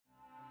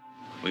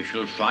We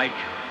shall fight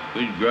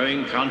with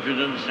growing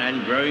confidence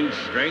and growing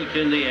strength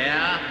in the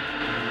air.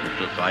 We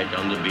shall fight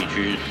on the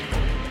beaches.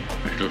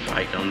 We shall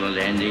fight on the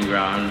landing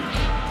grounds.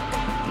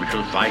 We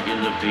shall fight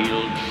in the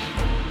fields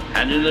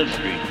and in the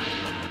streets.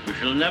 We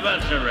shall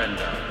never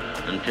surrender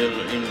until,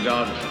 in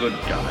God's good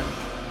time,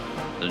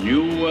 the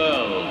new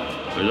world,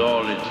 with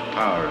all its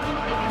power and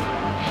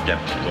might,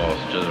 steps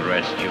forth to the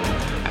rescue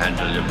and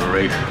the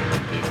liberation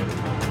of people.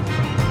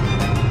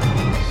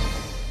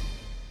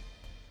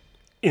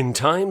 In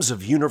times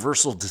of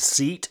universal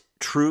deceit,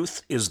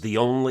 truth is the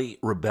only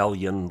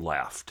rebellion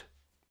left.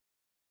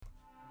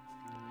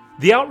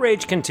 The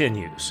outrage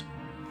continues.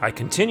 I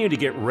continue to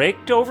get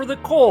raked over the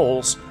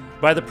coals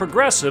by the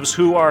progressives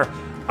who are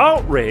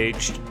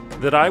outraged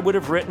that I would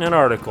have written an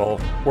article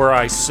where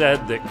I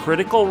said that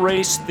critical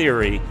race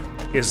theory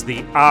is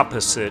the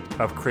opposite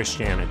of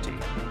Christianity.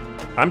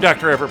 I'm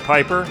Dr. Everett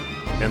Piper,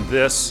 and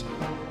this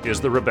is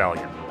The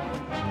Rebellion.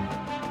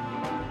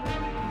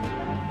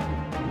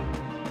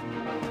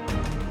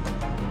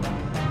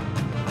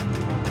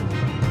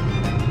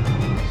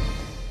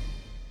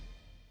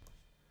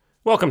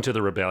 Welcome to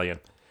The Rebellion.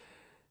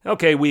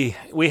 Okay, we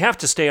have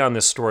to stay on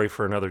this story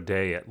for another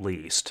day at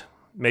least.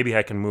 Maybe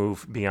I can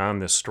move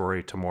beyond this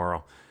story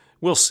tomorrow.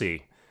 We'll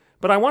see.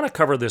 But I want to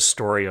cover this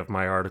story of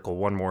my article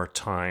one more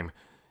time.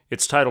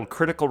 It's titled,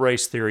 Critical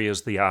Race Theory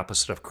is the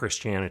Opposite of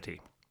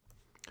Christianity.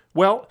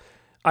 Well,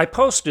 I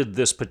posted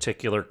this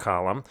particular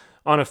column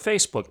on a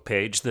Facebook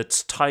page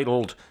that's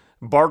titled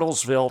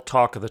Bartlesville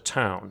Talk of the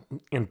Town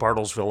in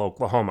Bartlesville,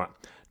 Oklahoma.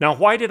 Now,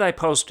 why did I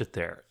post it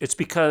there? It's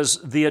because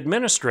the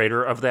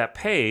administrator of that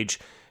page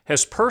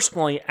has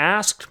personally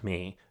asked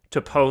me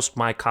to post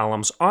my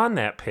columns on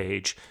that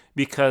page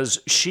because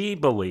she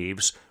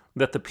believes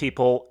that the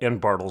people in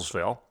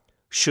Bartlesville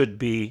should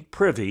be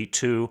privy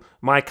to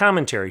my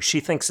commentary. She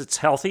thinks it's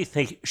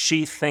healthy.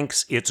 She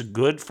thinks it's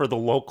good for the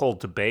local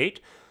debate,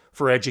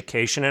 for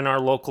education in our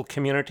local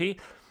community.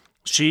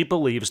 She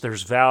believes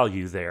there's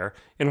value there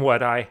in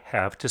what I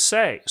have to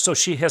say. So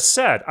she has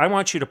said, I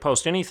want you to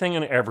post anything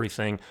and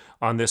everything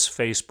on this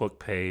Facebook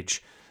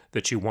page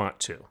that you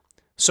want to.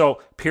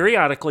 So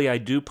periodically I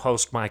do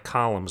post my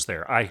columns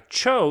there. I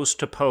chose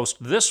to post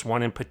this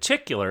one in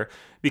particular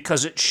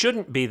because it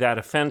shouldn't be that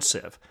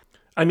offensive.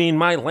 I mean,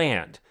 my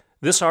land.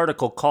 This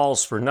article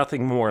calls for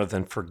nothing more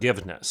than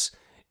forgiveness.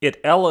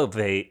 It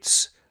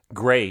elevates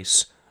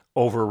grace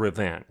over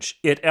revenge.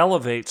 It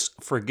elevates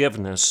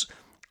forgiveness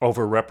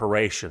over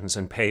reparations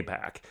and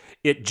payback.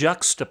 It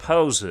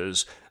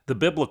juxtaposes the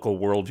biblical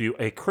worldview,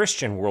 a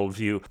Christian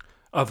worldview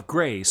of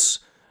grace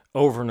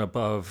over and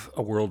above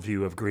a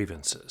worldview of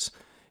grievances.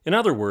 In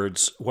other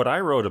words, what I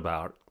wrote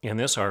about in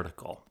this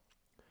article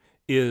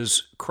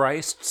is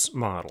Christ's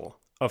model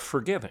of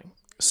forgiving,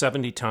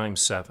 70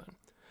 times 7,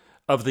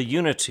 of the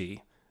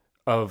unity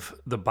of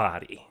the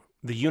body,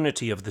 the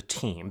unity of the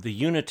team, the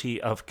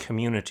unity of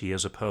community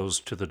as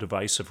opposed to the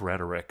divisive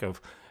rhetoric of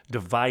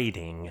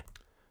dividing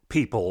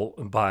people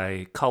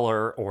by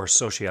color or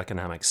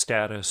socioeconomic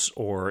status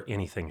or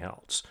anything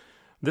else.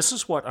 This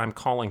is what I'm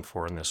calling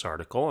for in this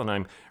article, and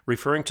I'm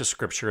referring to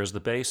Scripture as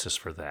the basis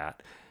for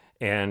that.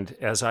 And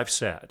as I've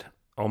said,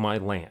 oh my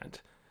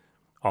land,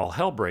 all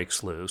hell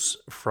breaks loose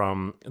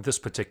from this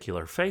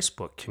particular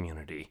Facebook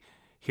community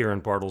here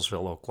in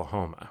Bartlesville,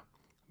 Oklahoma,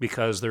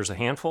 because there's a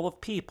handful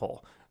of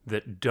people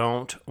that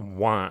don't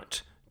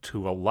want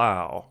to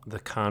allow the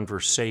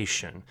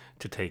conversation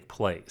to take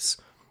place.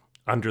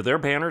 Under their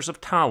banners of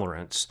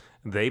tolerance,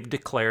 they've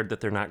declared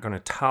that they're not going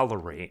to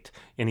tolerate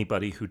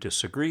anybody who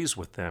disagrees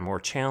with them or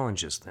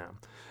challenges them.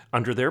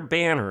 Under their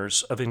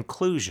banners of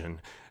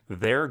inclusion,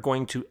 they're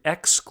going to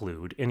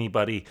exclude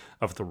anybody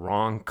of the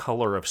wrong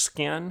color of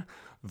skin,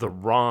 the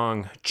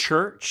wrong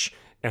church,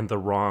 and the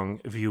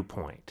wrong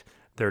viewpoint.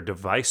 They're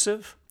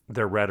divisive.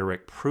 Their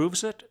rhetoric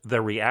proves it.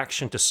 Their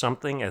reaction to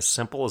something as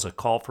simple as a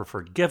call for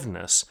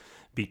forgiveness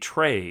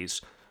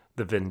betrays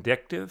the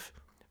vindictive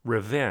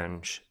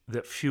revenge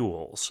that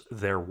fuels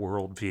their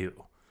worldview.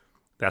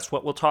 That's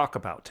what we'll talk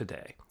about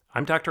today.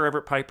 I'm Dr.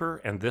 Everett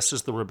Piper, and this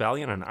is The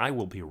Rebellion, and I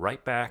will be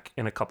right back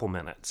in a couple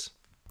minutes.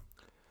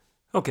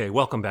 Okay,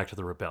 welcome back to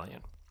The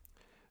Rebellion.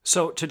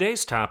 So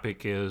today's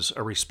topic is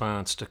a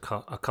response to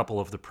a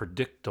couple of the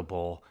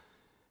predictable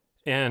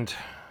and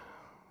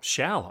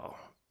shallow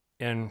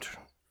and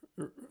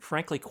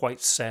frankly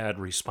quite sad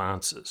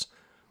responses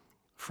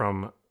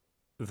from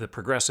the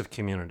progressive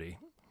community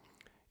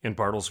in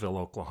Bartlesville,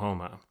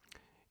 Oklahoma,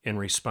 in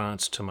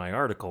response to my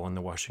article in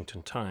the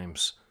Washington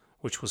Times,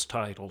 which was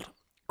titled,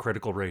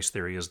 Critical Race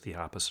Theory is the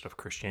Opposite of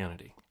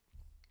Christianity.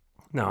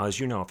 Now, as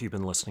you know, if you've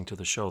been listening to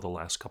the show the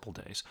last couple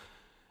days,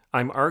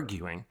 I'm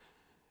arguing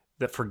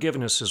that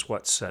forgiveness is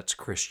what sets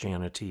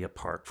Christianity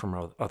apart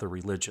from other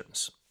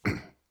religions.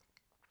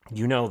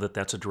 You know that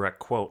that's a direct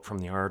quote from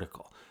the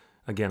article.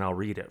 Again, I'll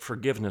read it.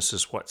 Forgiveness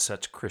is what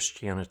sets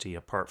Christianity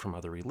apart from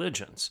other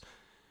religions.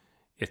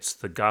 It's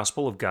the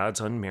gospel of God's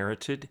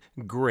unmerited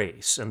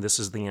grace, and this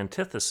is the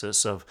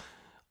antithesis of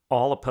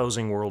all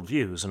opposing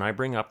worldviews. And I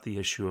bring up the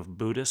issue of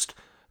Buddhist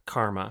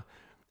karma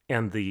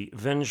and the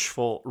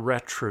vengeful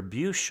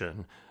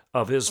retribution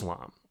of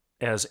Islam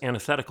as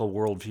antithetical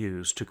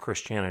worldviews to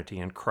Christianity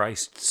and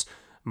Christ's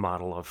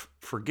model of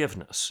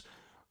forgiveness.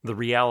 The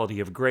reality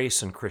of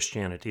grace in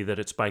Christianity, that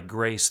it's by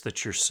grace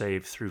that you're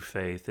saved through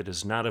faith. It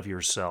is not of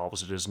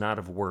yourselves. It is not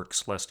of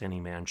works, lest any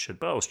man should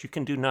boast. You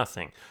can do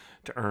nothing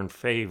to earn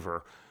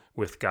favor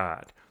with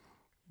God.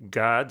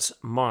 God's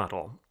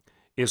model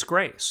is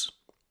grace,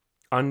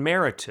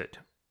 unmerited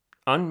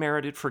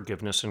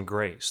forgiveness and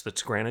grace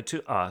that's granted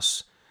to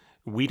us.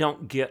 We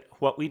don't get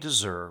what we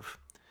deserve.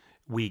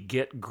 We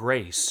get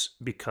grace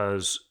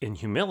because in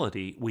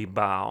humility we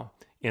bow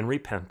in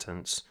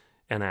repentance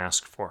and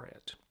ask for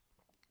it.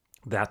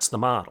 That's the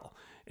model.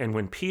 And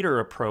when Peter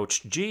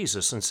approached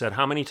Jesus and said,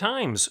 how many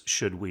times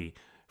should we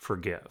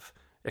forgive,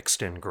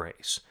 extend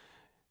grace?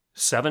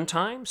 7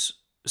 times?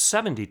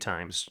 70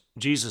 times?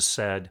 Jesus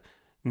said,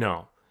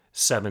 no,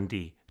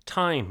 70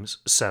 times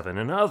 7.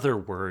 In other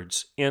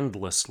words,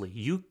 endlessly.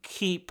 You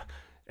keep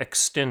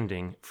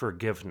extending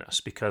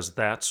forgiveness because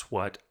that's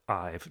what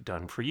I've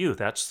done for you.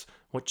 That's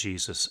what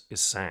Jesus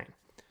is saying.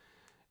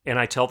 And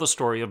I tell the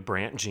story of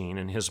Brant Jean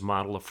and his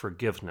model of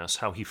forgiveness,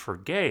 how he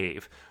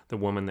forgave the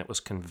woman that was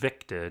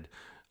convicted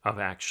of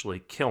actually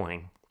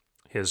killing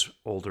his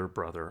older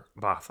brother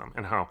Botham,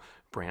 and how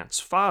Brant's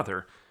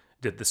father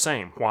did the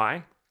same.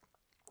 Why?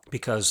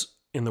 Because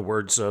in the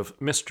words of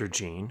Mr.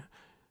 Jean,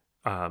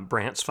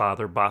 Brant's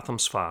father,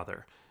 Botham's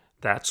father,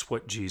 that's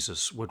what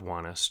Jesus would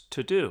want us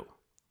to do.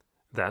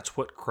 That's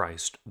what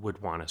Christ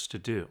would want us to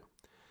do.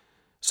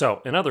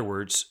 So, in other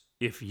words,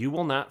 if you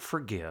will not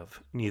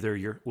forgive,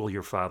 neither will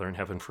your Father in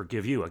heaven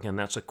forgive you. Again,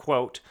 that's a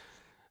quote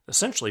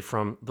essentially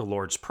from the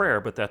Lord's Prayer,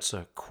 but that's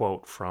a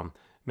quote from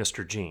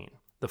Mr. Jean,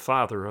 the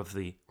father of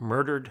the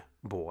murdered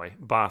boy,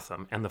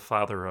 Botham, and the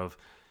father of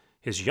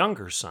his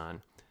younger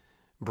son,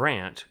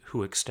 Brant,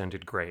 who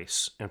extended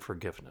grace and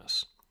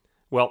forgiveness.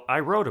 Well, I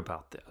wrote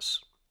about this.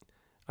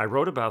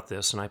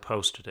 And I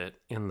posted it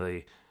in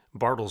the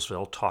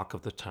Bartlesville Talk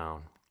of the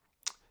Town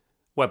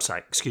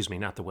website,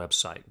 not the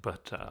website,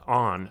 but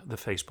on the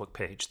Facebook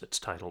page that's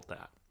titled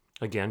that.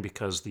 Again,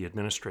 because the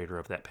administrator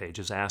of that page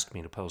has asked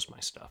me to post my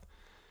stuff.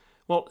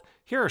 Well,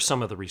 here are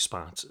some of the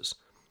responses.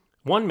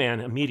 One man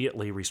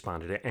immediately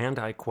responded, and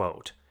I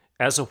quote,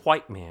 "As a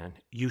white man,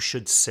 you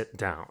should sit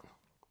down,"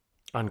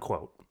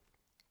 unquote.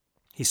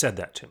 He said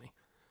that to me.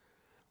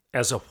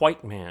 As a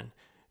white man,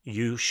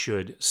 you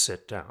should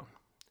sit down.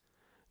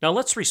 Now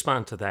let's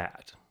respond to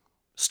that.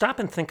 Stop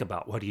and think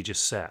about what he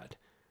just said.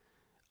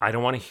 I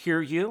don't want to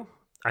hear you.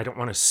 I don't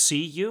want to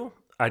see you.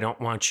 I don't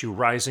want you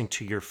rising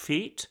to your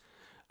feet.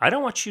 I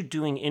don't want you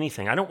doing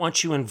anything. I don't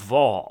want you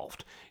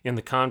involved in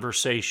the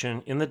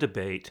conversation, in the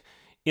debate,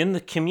 in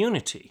the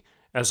community.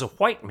 As a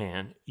white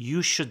man,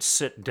 you should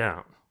sit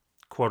down,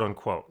 quote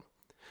unquote.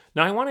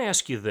 Now, I want to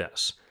ask you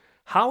this.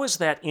 How is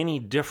that any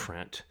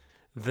different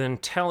than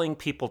telling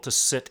people to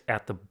sit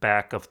at the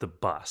back of the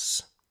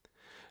bus?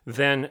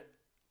 Than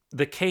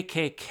the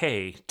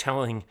KKK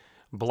telling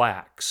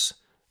blacks,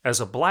 as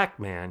a black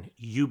man,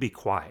 you be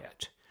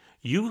quiet.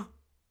 You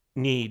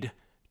need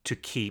to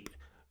keep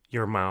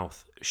your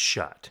mouth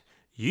shut.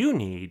 You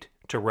need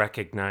to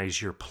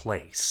recognize your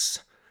place.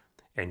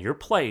 And your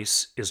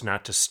place is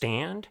not to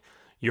stand.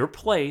 Your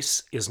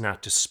place is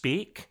not to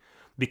speak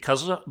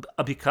because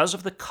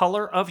of the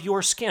color of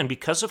your skin,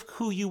 because of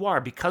who you are,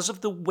 because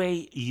of the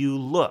way you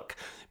look,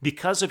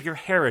 because of your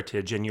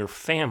heritage and your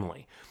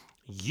family.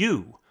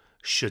 You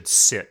should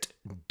sit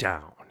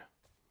down.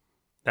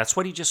 That's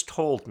what he just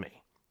told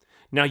me.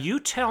 Now you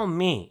tell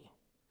me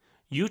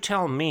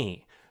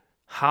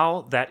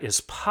how that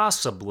is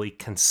possibly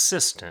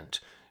consistent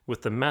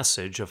with the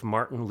message of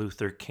Martin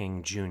Luther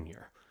King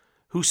Jr.,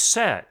 who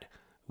said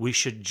we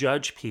should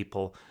judge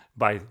people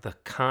by the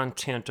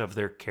content of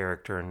their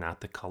character and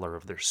not the color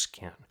of their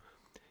skin.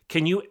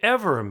 Can you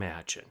ever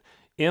imagine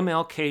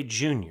MLK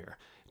Jr.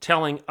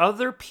 telling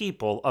other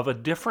people of a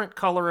different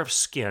color of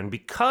skin,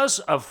 because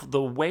of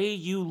the way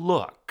you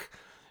look,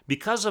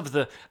 because of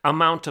the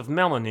amount of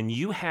melanin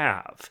you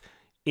have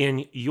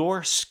in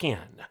your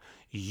skin,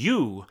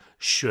 you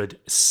should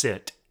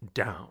sit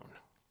down?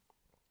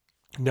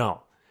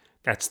 No,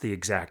 that's the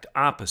exact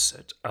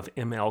opposite of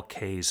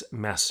MLK's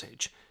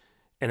message.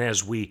 And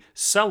as we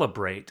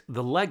celebrate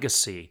the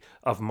legacy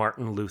of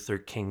Martin Luther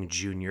King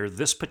Jr.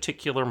 this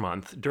particular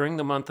month, during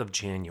the month of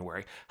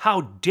January,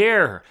 how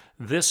dare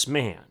this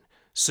man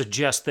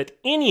suggest that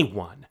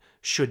anyone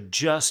should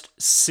just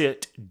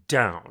sit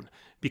down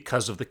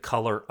because of the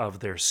color of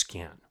their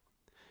skin?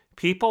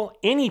 People,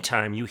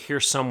 anytime you hear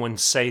someone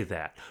say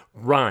that,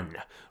 run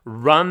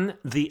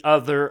the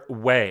other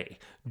way.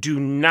 Do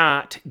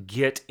not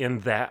get in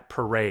that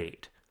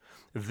parade.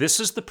 This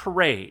is the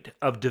parade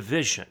of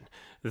division.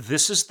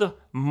 This is the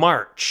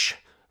march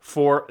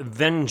for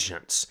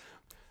vengeance.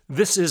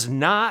 This is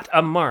not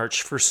a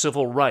march for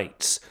civil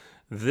rights.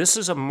 This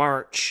is a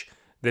march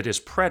that is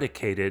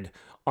predicated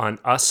on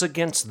us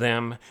against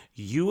them,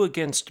 you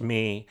against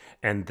me,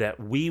 and that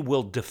we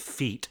will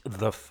defeat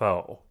the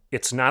foe.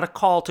 It's not a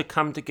call to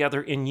come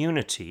together in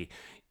unity.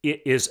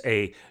 It is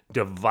a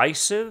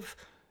divisive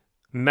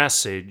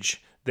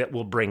message that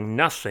will bring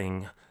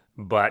nothing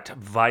but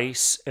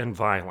vice and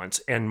violence.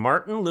 And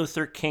Martin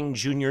Luther King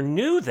Jr.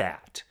 knew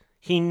that.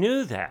 He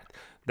knew that.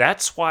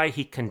 That's why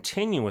he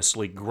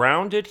continuously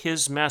grounded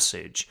his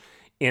message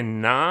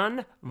in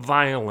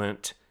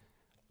non-violent,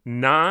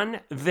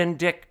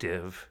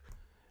 non-vindictive,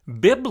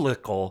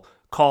 biblical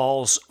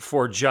calls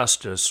for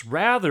justice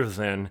rather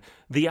than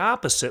the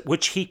opposite,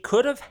 which he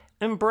could have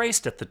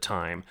embraced at the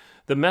time.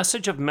 The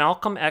message of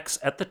Malcolm X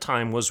at the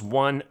time was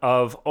one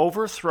of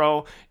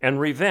overthrow and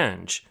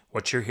revenge,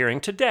 what you're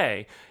hearing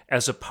today,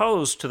 as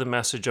opposed to the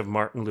message of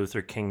Martin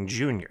Luther King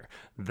Jr.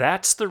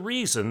 That's the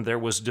reason there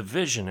was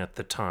division at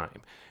the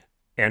time.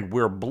 And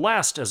we're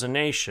blessed as a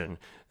nation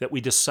that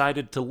we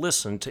decided to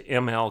listen to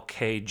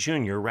MLK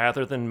Jr.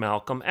 rather than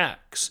Malcolm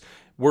X.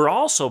 We're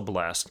also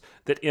blessed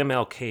that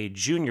MLK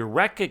Jr.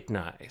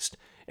 recognized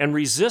and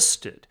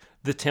resisted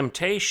the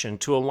temptation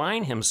to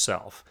align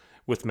himself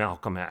with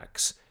Malcolm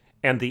X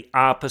and the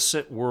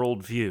opposite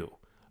worldview,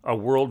 a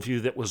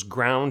worldview that was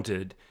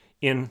grounded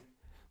in,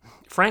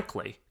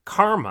 frankly,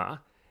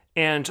 karma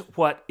and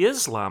what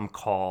Islam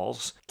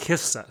calls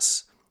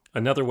Qisas.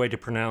 Another way to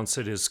pronounce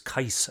it is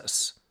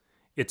Qisas.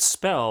 It's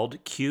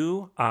spelled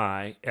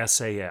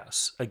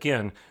Qisas.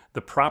 Again,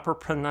 the proper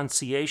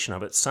pronunciation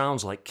of it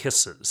sounds like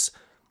kisses.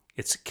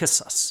 It's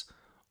Qisas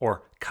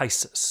or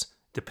Qisas,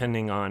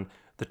 depending on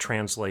the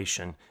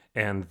translation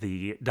and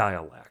the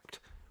dialect.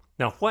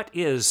 Now, what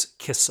is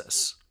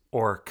Qisas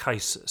or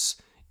Qisas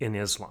in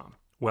Islam?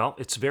 Well,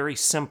 it's very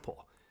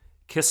simple.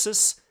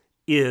 Qisas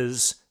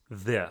is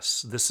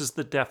this. This is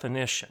the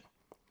definition.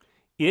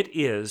 It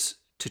is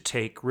to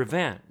take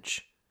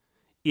revenge.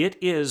 It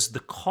is the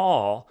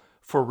call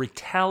for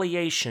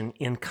retaliation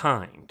in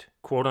kind,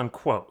 quote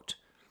unquote.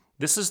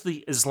 This is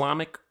the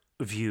Islamic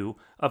view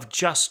of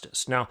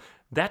justice. Now,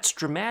 that's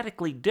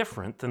dramatically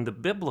different than the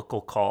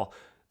biblical call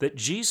that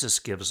Jesus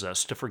gives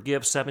us to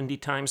forgive 70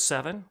 times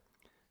 7.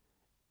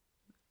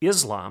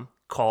 Islam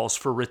calls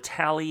for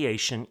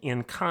retaliation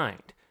in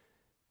kind.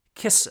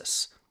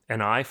 Qisas,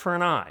 an eye for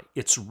an eye.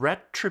 It's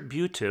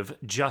retributive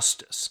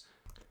justice.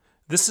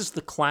 This is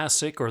the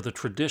classic or the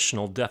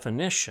traditional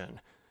definition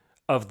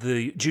of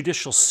the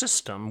judicial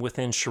system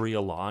within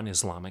Sharia law and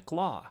Islamic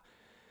law.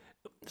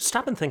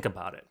 Stop and think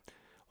about it.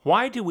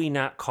 Why do we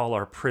not call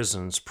our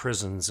prisons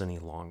prisons any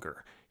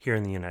longer here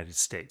in the United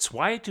States?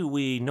 Why do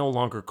we no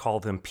longer call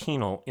them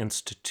penal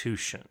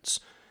institutions?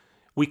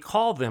 We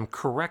call them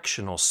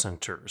correctional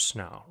centers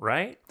now,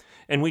 right?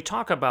 And we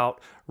talk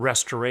about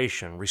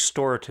restoration,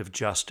 restorative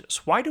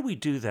justice. Why do we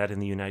do that in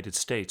the United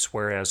States,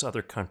 whereas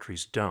other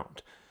countries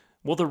don't?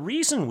 Well, the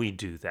reason we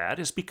do that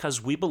is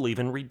because we believe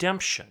in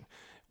redemption.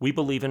 We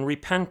believe in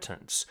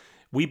repentance.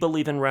 We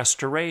believe in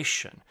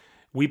restoration.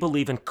 We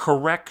believe in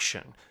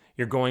correction.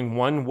 You're going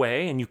one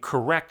way and you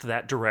correct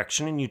that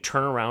direction and you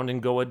turn around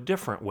and go a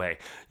different way.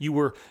 You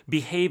were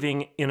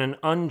behaving in an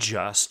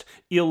unjust,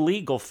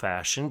 illegal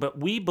fashion, but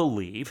we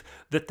believe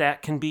that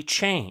that can be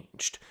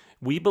changed.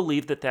 We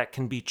believe that that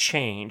can be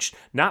changed,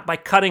 not by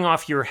cutting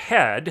off your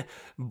head,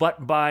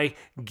 but by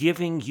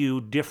giving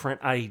you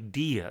different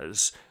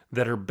ideas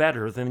that are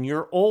better than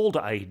your old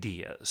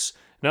ideas.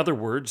 In other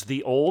words,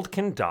 the old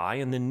can die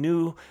and the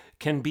new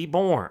can be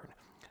born.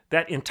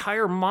 That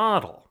entire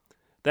model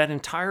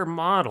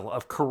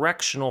of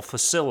correctional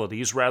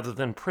facilities rather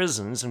than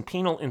prisons and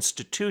penal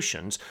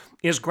institutions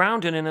is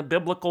grounded in a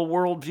biblical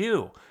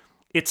worldview.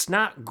 It's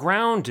not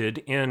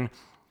grounded in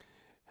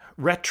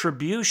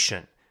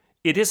retribution.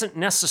 It isn't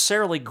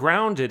necessarily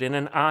grounded in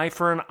an eye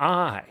for an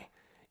eye.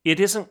 It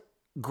isn't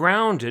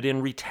grounded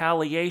in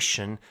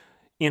retaliation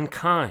in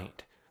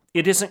kind.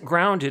 It isn't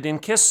grounded in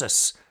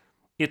Qisas.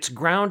 It's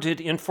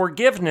grounded in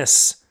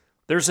forgiveness.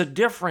 There's a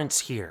difference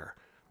here.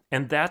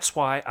 And that's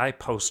why I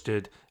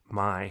posted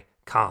my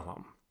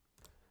column.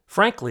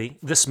 Frankly,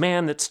 this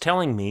man that's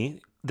telling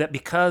me that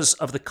because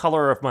of the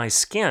color of my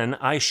skin,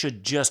 I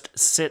should just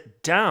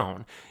sit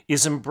down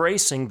is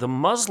embracing the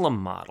Muslim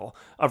model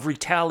of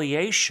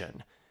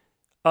retaliation,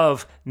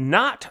 of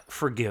not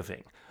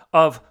forgiving,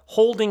 of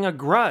holding a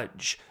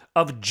grudge,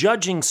 of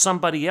judging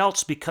somebody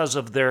else because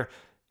of their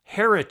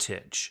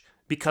heritage,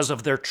 because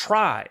of their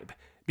tribe,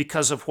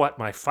 because of what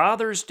my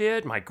fathers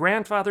did, my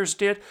grandfathers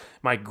did,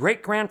 my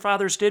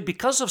great-grandfathers did,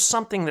 because of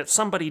something that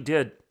somebody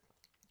did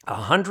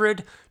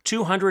 100,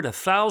 200,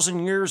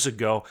 1,000 years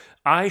ago,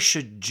 I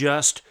should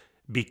just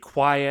be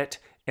quiet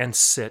and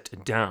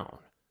sit down.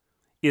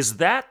 Is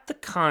that the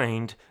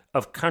kind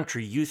of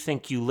country you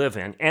think you live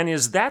in? And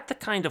is that the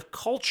kind of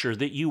culture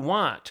that you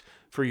want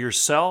for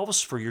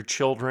yourselves, for your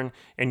children,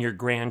 and your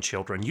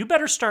grandchildren? You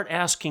better start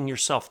asking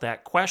yourself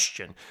that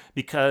question,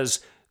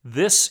 because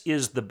this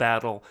is the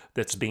battle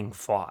that's being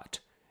fought.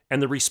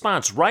 And the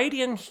response, right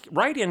in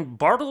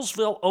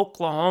Bartlesville,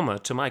 Oklahoma,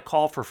 to my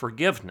call for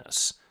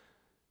forgiveness,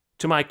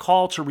 to my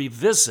call to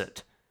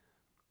revisit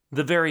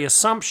the very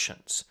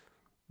assumptions,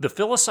 the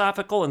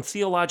philosophical and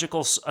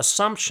theological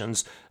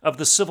assumptions of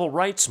the civil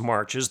rights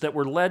marches that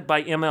were led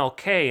by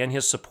MLK and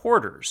his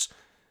supporters.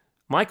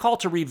 My call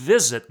to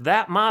revisit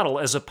that model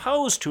as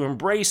opposed to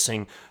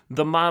embracing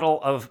the model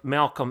of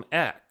Malcolm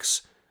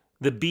X,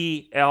 the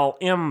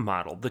BLM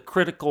model, the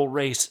critical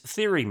race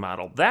theory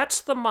model.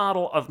 That's the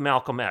model of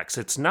Malcolm X.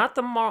 It's not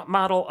the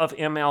model of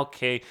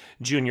MLK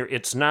Jr.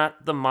 It's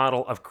not the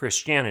model of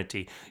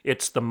Christianity.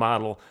 It's the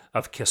model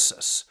of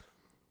Qisas,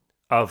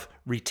 of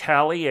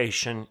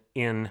retaliation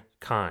in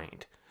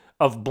kind,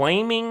 of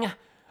blaming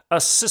a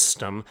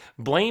system,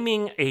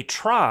 blaming a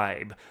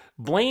tribe,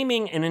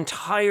 blaming an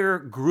entire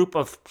group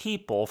of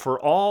people for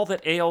all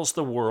that ails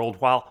the world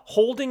while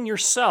holding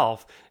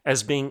yourself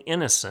as being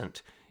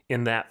innocent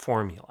in that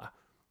formula.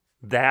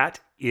 That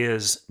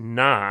is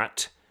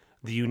not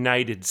the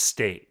United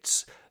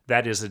States.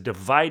 That is a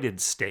divided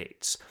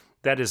states.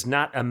 That is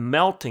not a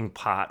melting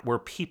pot where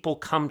people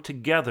come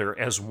together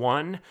as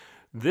one.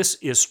 This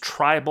is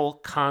tribal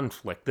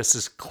conflict. This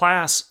is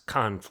class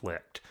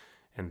conflict.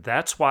 And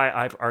that's why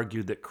I've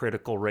argued that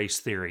critical race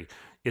theory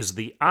is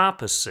the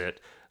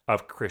opposite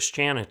of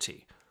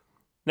Christianity.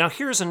 Now,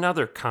 here's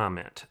another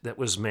comment that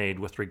was made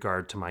with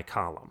regard to my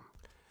column.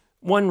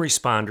 One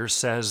responder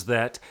says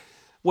that,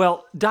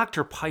 well,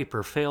 Dr.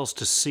 Piper fails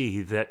to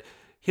see that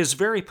his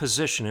very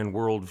position and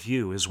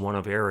worldview is one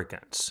of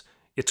arrogance.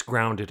 It's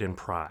grounded in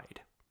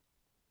pride.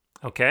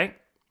 Okay?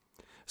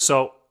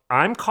 So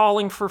I'm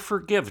calling for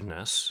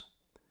forgiveness,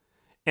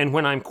 and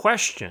when I'm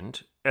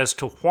questioned as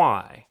to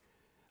why,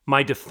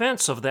 my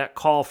defense of that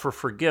call for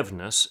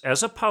forgiveness,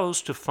 as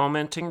opposed to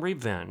fomenting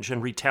revenge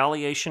and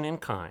retaliation in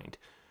kind,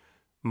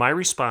 my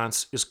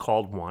response is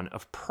called one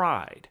of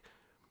pride.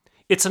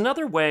 It's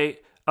another way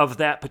of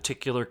that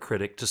particular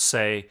critic to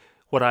say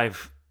what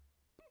I've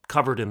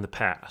covered in the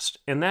past,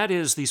 and that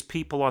is these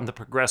people on the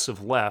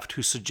progressive left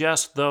who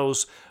suggest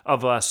those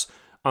of us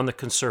on the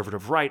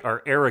conservative right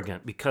are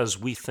arrogant because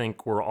we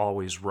think we're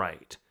always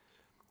right,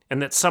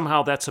 and that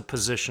somehow that's a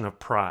position of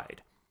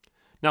pride.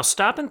 Now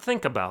stop and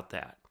think about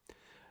that.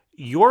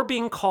 You're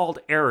being called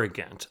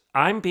arrogant.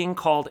 I'm being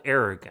called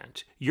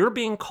arrogant. You're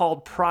being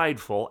called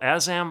prideful,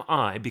 as am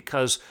I,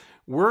 because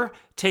we're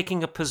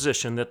taking a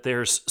position that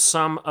there's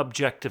some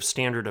objective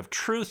standard of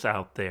truth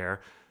out there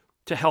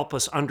to help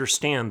us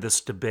understand this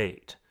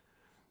debate.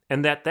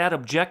 And that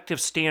objective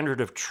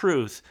standard of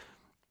truth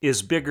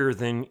is bigger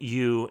than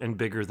you and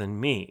bigger than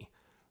me.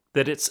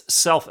 That it's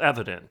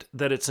self-evident,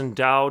 that it's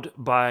endowed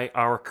by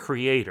our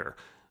Creator,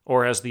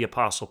 or as the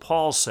Apostle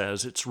Paul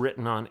says, it's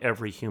written on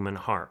every human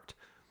heart.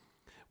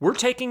 We're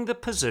taking the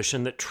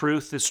position that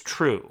truth is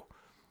true.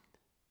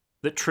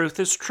 That truth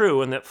is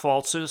true and that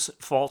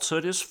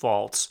falsehood is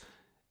false,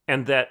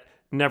 and that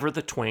never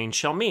the twain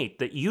shall meet.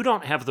 That you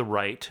don't have the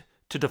right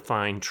to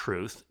define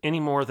truth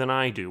any more than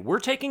I do. We're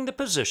taking the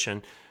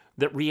position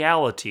that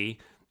reality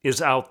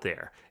is out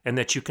there and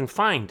that you can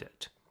find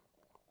it.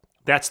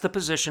 That's the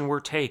position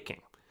we're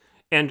taking.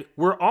 And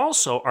we're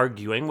also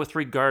arguing with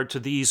regard to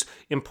these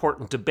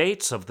important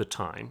debates of the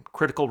time,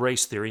 critical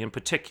race theory in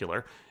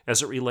particular,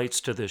 as it relates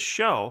to this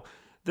show,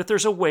 that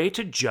there's a way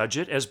to judge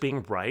it as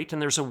being right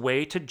and there's a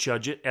way to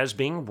judge it as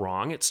being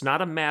wrong. It's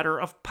not a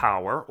matter of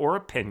power or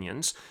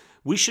opinions.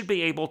 We should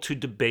be able to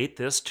debate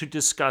this, to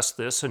discuss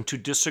this, and to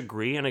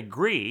disagree and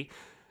agree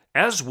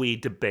as we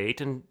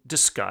debate and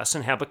discuss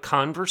and have a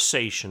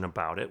conversation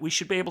about it. We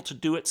should be able to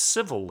do it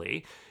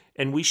civilly,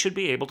 and we should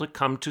be able to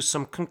come to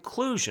some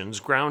conclusions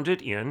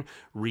grounded in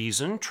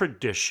reason,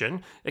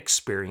 tradition,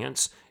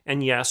 experience,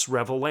 and yes,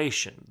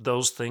 revelation.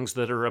 Those things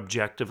that are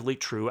objectively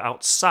true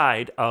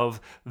outside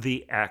of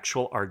the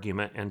actual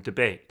argument and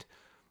debate.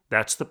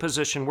 That's the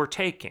position we're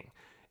taking.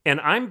 And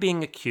I'm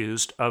being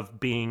accused of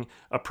being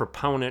a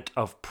proponent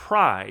of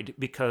pride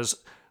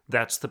because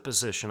that's the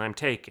position I'm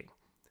taking.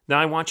 Now,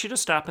 I want you to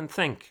stop and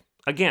think.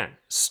 Again,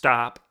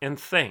 stop and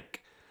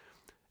think.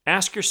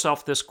 Ask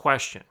yourself this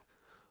question.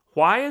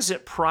 Why is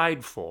it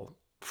prideful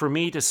for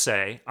me to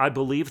say, I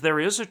believe there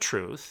is a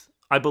truth,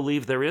 I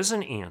believe there is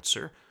an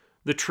answer,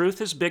 the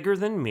truth is bigger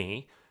than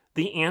me,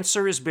 the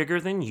answer is bigger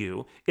than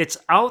you, it's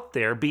out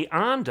there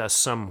beyond us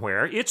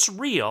somewhere, it's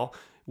real,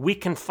 we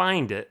can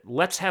find it,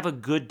 let's have a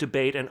good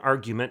debate and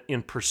argument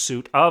in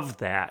pursuit of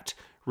that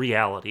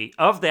reality,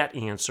 of that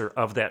answer,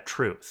 of that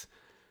truth.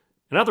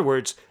 In other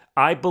words,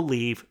 I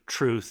believe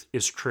truth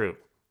is true.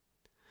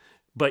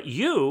 But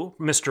you,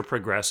 Mr.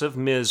 Progressive,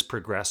 Ms.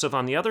 Progressive,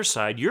 on the other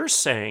side, you're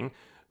saying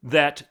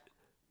that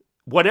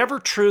whatever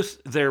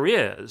truth there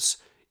is,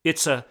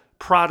 it's a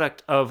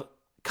product of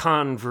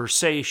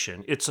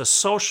conversation. It's a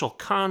social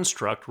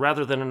construct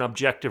rather than an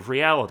objective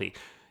reality.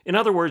 In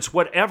other words,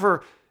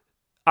 whatever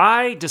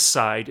I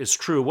decide is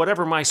true,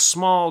 whatever my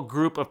small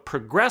group of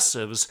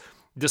progressives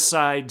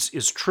decides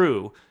is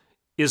true,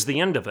 is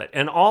the end of it.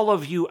 And all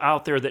of you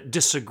out there that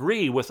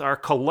disagree with our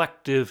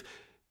collective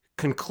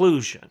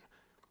conclusion,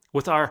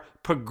 with our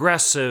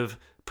progressive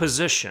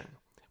position,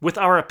 with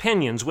our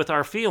opinions, with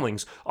our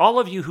feelings, all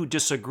of you who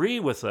disagree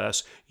with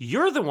us,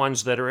 you're the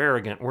ones that are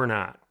arrogant, we're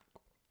not.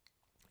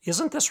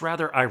 Isn't this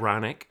rather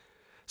ironic?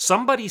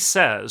 Somebody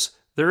says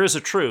there is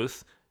a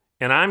truth,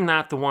 and I'm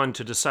not the one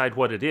to decide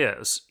what it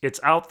is. It's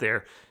out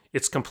there.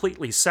 It's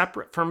completely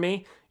separate from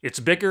me. It's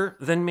bigger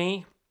than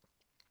me.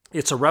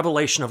 It's a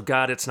revelation of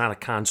God. It's not a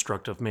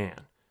construct of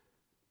man.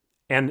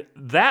 And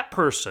that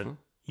person,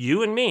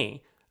 you and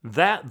me,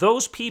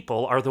 those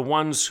people are the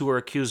ones who are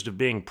accused of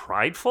being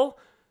prideful,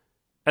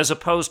 as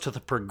opposed to the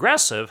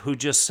progressive who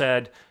just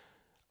said,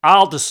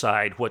 I'll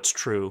decide what's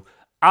true.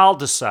 I'll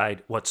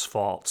decide what's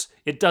false.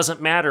 It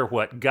doesn't matter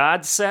what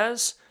God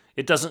says.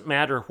 It doesn't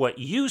matter what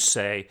you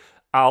say.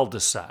 I'll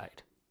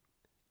decide.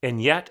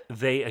 And yet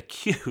they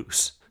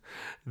accuse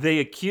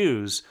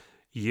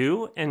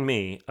you and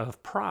me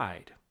of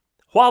pride,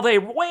 while they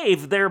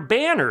wave their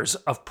banners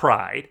of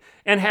pride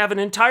and have an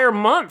entire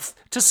month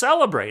to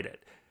celebrate it.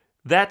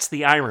 That's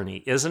the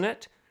irony, isn't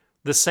it?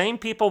 The same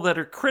people that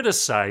are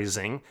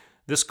criticizing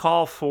this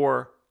call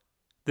for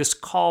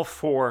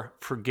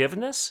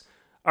forgiveness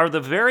are the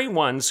very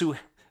ones who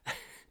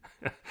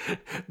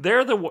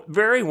they're the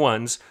very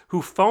ones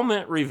who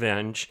foment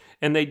revenge,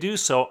 and they do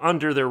so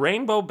under their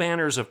rainbow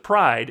banners of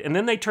pride, and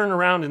then they turn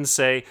around and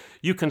say,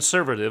 you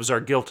conservatives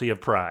are guilty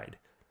of pride.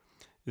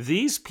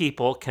 These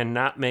people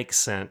cannot make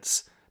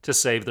sense to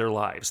save their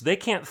lives. They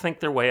can't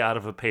think their way out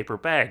of a paper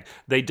bag.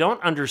 They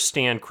don't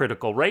understand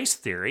critical race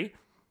theory.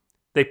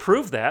 They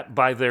prove that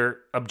by their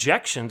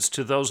objections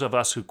to those of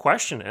us who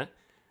question it.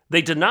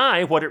 They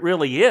deny what it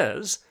really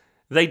is.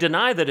 They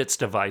deny that it's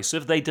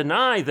divisive. They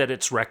deny that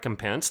it's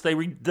recompense.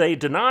 They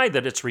deny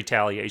that it's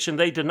retaliation.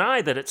 They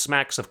deny that it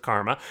smacks of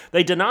karma.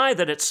 They deny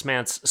that it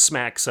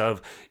smacks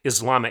of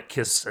Islamic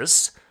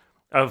Qisas,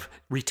 of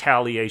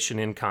retaliation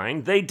in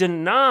kind. They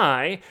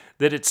deny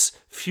that it's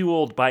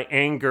fueled by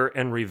anger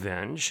and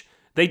revenge.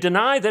 They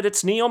deny that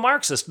it's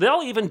neo-Marxist.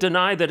 They'll even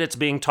deny that it's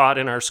being taught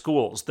in our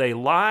schools. They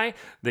lie,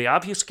 they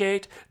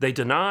obfuscate, they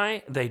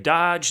deny, they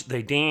dodge,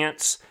 they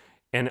dance,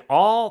 and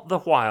all the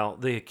while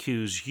they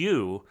accuse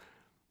you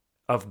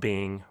of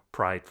being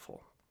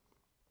prideful.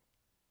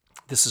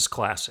 This is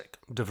classic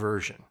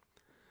diversion.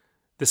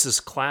 This is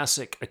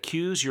classic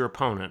accuse your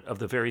opponent of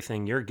the very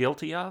thing you're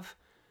guilty of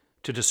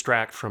to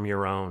distract from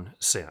your own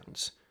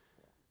sins.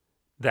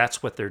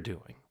 That's what they're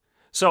doing.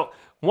 So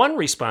one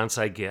response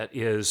I get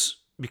is,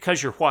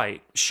 because you're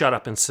white, shut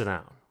up and sit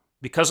down.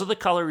 Because of the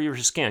color of your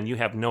skin, you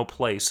have no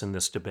place in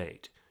this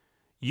debate.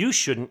 You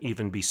shouldn't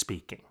even be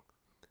speaking.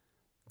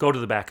 Go to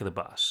the back of the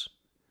bus.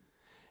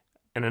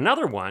 And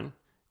another one,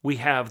 we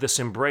have this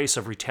embrace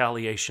of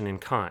retaliation in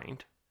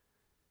kind.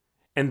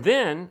 And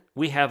then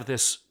we have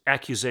this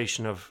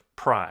accusation of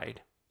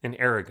pride and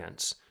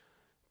arrogance.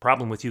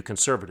 Problem with you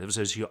conservatives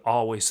is you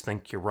always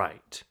think you're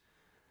right.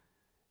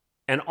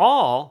 And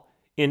all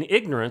in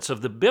ignorance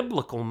of the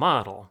biblical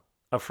model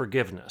of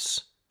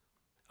forgiveness,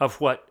 of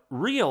what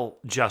real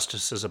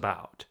justice is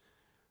about.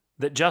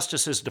 That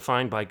justice is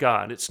defined by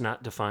God. It's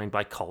not defined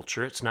by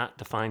culture. It's not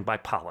defined by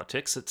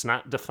politics. It's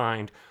not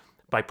defined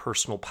by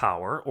personal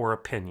power or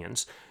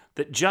opinions.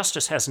 That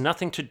justice has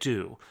nothing to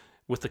do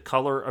with the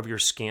color of your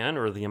skin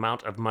or the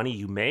amount of money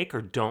you make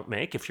or don't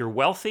make. If you're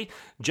wealthy,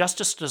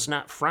 justice does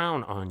not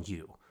frown on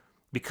you,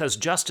 because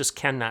justice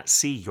cannot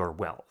see your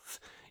wealth.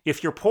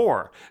 If you're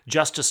poor,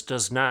 justice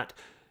does not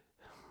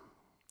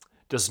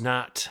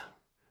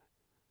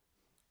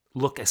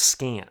look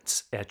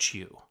askance at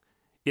you.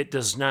 It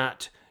does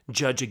not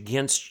judge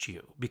against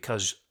you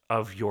because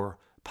of your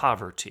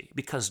poverty,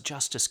 because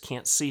justice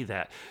can't see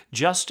that.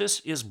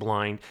 Justice is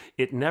blind.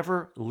 It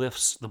never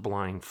lifts the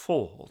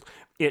blindfold.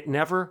 It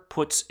never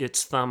puts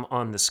its thumb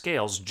on the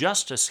scales.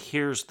 Justice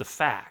hears the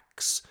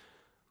facts,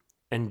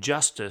 and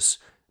justice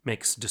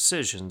makes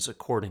decisions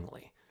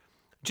accordingly.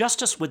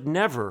 Justice would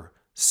never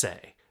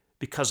say,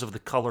 because of the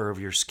color of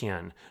your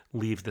skin,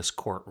 leave this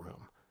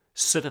courtroom.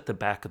 Sit at the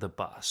back of the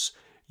bus.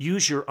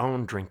 Use your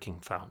own drinking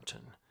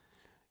fountain.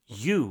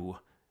 You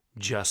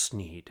just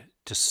need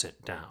to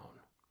sit down.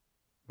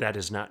 That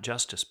is not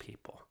justice,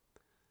 people.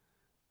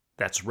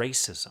 That's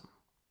racism,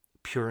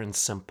 pure and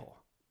simple.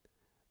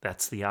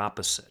 That's the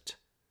opposite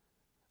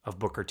of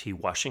Booker T.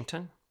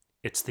 Washington.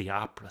 It's the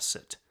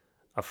opposite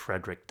of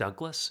Frederick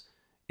Douglass.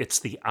 It's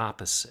the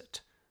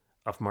opposite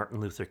of Martin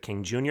Luther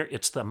King Jr.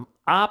 It's the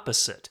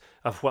opposite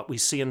of what we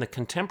see in the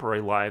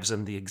contemporary lives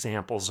and the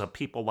examples of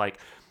people like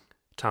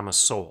Thomas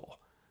Sowell,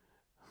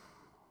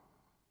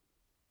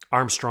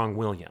 Armstrong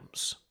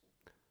Williams,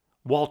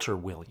 Walter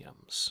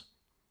Williams,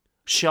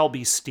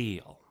 Shelby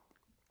Steele.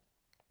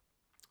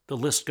 The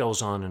list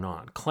goes on and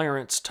on.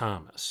 Clarence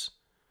Thomas.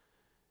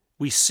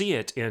 We see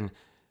it in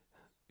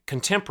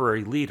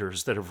contemporary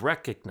leaders that have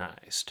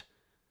recognized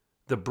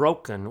the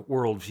broken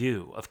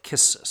worldview of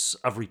Qisas,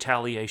 of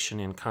retaliation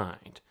in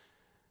kind,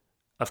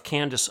 of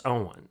Candace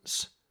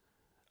Owens,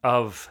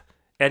 of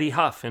Eddie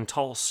Huff in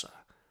Tulsa.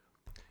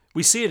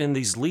 We see it in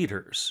these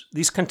leaders,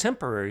 these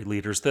contemporary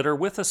leaders that are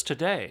with us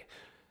today,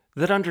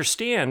 that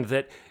understand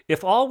that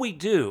if all we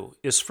do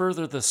is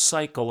further the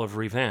cycle of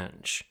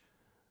revenge,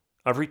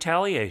 of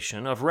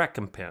retaliation, of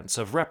recompense,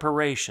 of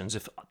reparations,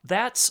 if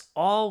that's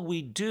all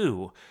we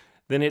do,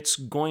 then it's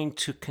going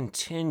to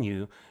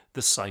continue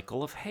the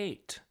cycle of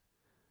hate.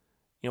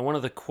 You know, one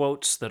of the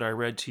quotes that I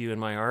read to you in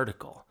my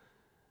article,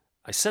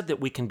 I said that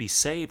we can be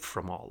saved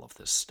from all of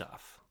this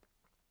stuff.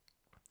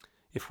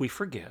 If we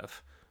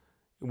forgive,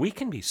 we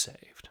can be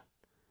saved.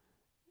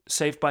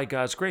 saved by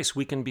God's grace.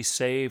 We can be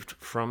saved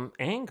from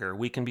anger.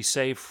 We can be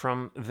saved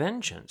from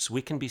vengeance.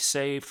 We can be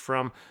saved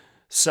from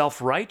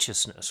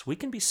self-righteousness. We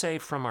can be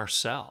saved from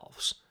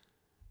ourselves.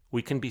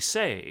 We can be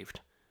saved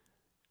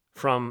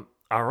from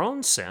our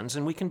own sins,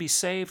 and we can be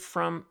saved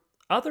from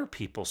other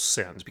people's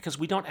sins because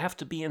we don't have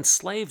to be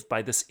enslaved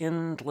by this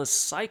endless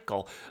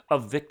cycle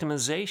of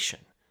victimization.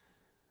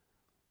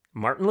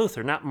 Martin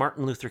Luther, not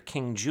Martin Luther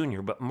King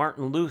Jr., but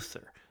Martin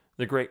Luther,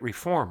 the great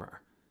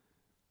reformer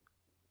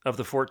of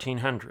the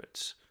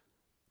 1400s.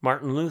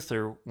 Martin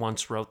Luther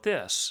once wrote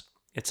this.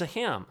 It's a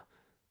hymn.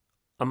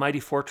 A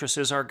mighty fortress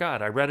is our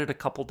God. I read it a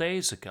couple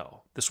days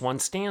ago. This one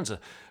stanza.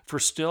 For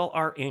still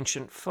our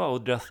ancient foe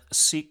doth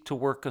seek to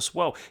work us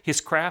woe.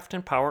 His craft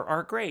and power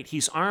are great.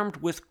 He's armed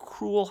with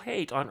cruel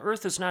hate. On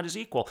earth is not his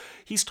equal.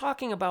 He's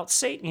talking about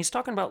Satan. He's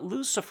talking about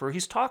Lucifer.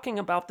 He's talking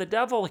about the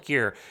devil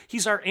here.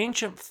 He's our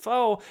ancient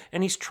foe,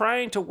 and he's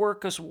trying to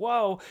work us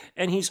woe,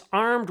 and he's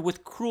armed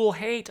with cruel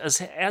hate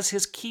as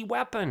his key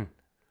weapon.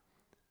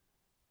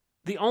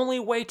 The only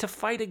way to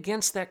fight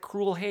against that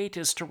cruel hate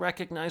is to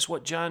recognize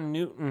what John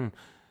Newton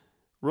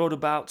wrote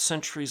about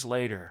centuries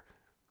later.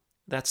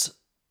 That's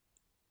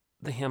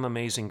the hymn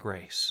Amazing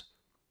Grace.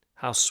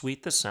 How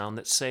sweet the sound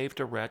that saved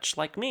a wretch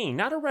like me,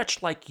 not a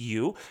wretch like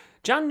you.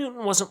 John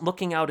Newton wasn't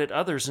looking out at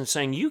others and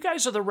saying, you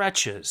guys are the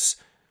wretches.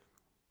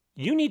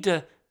 You need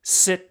to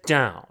sit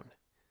down.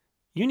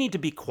 You need to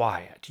be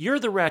quiet. You're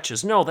the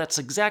wretches. No, that's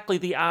exactly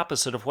the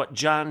opposite of what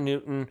John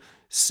Newton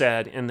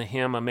said in the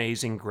hymn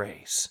Amazing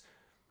Grace.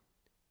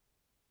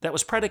 That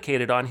was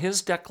predicated on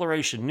his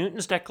declaration,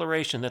 Newton's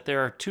declaration, that there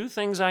are two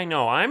things I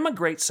know. I'm a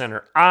great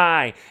sinner.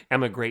 I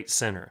am a great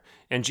sinner.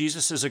 And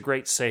Jesus is a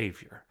great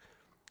Savior.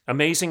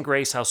 Amazing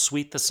grace, how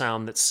sweet the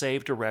sound that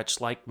saved a wretch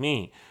like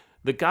me.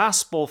 The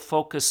gospel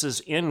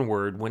focuses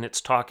inward when it's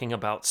talking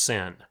about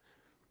sin.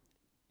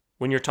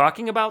 When you're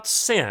talking about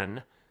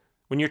sin,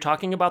 when you're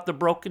talking about the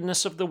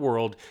brokenness of the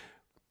world,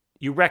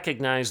 you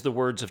recognize the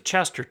words of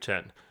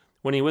Chesterton.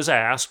 When he was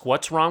asked,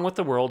 what's wrong with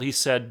the world? He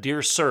said,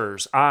 dear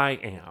sirs, I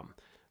am.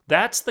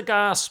 That's the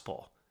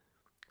gospel.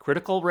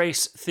 Critical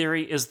race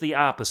theory is the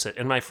opposite.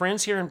 And my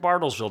friends here in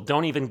Bartlesville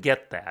don't even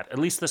get that, at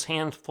least this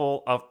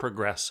handful of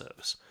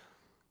progressives.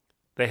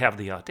 They have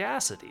the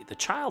audacity, the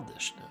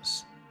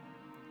childishness,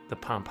 the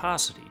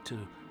pomposity to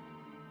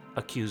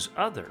accuse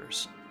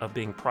others of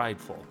being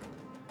prideful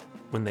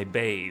when they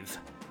bathe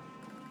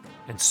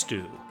and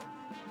stew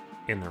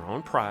in their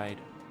own pride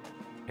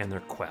and their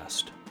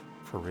quest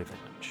for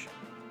revenge.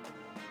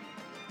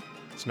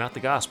 It's not the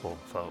gospel,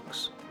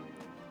 folks.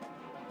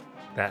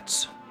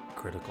 That's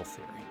critical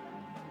theory.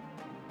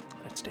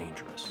 That's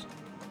dangerous.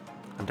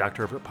 I'm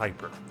Dr. Everett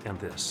Piper, and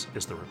this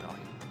is The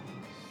Rebellion.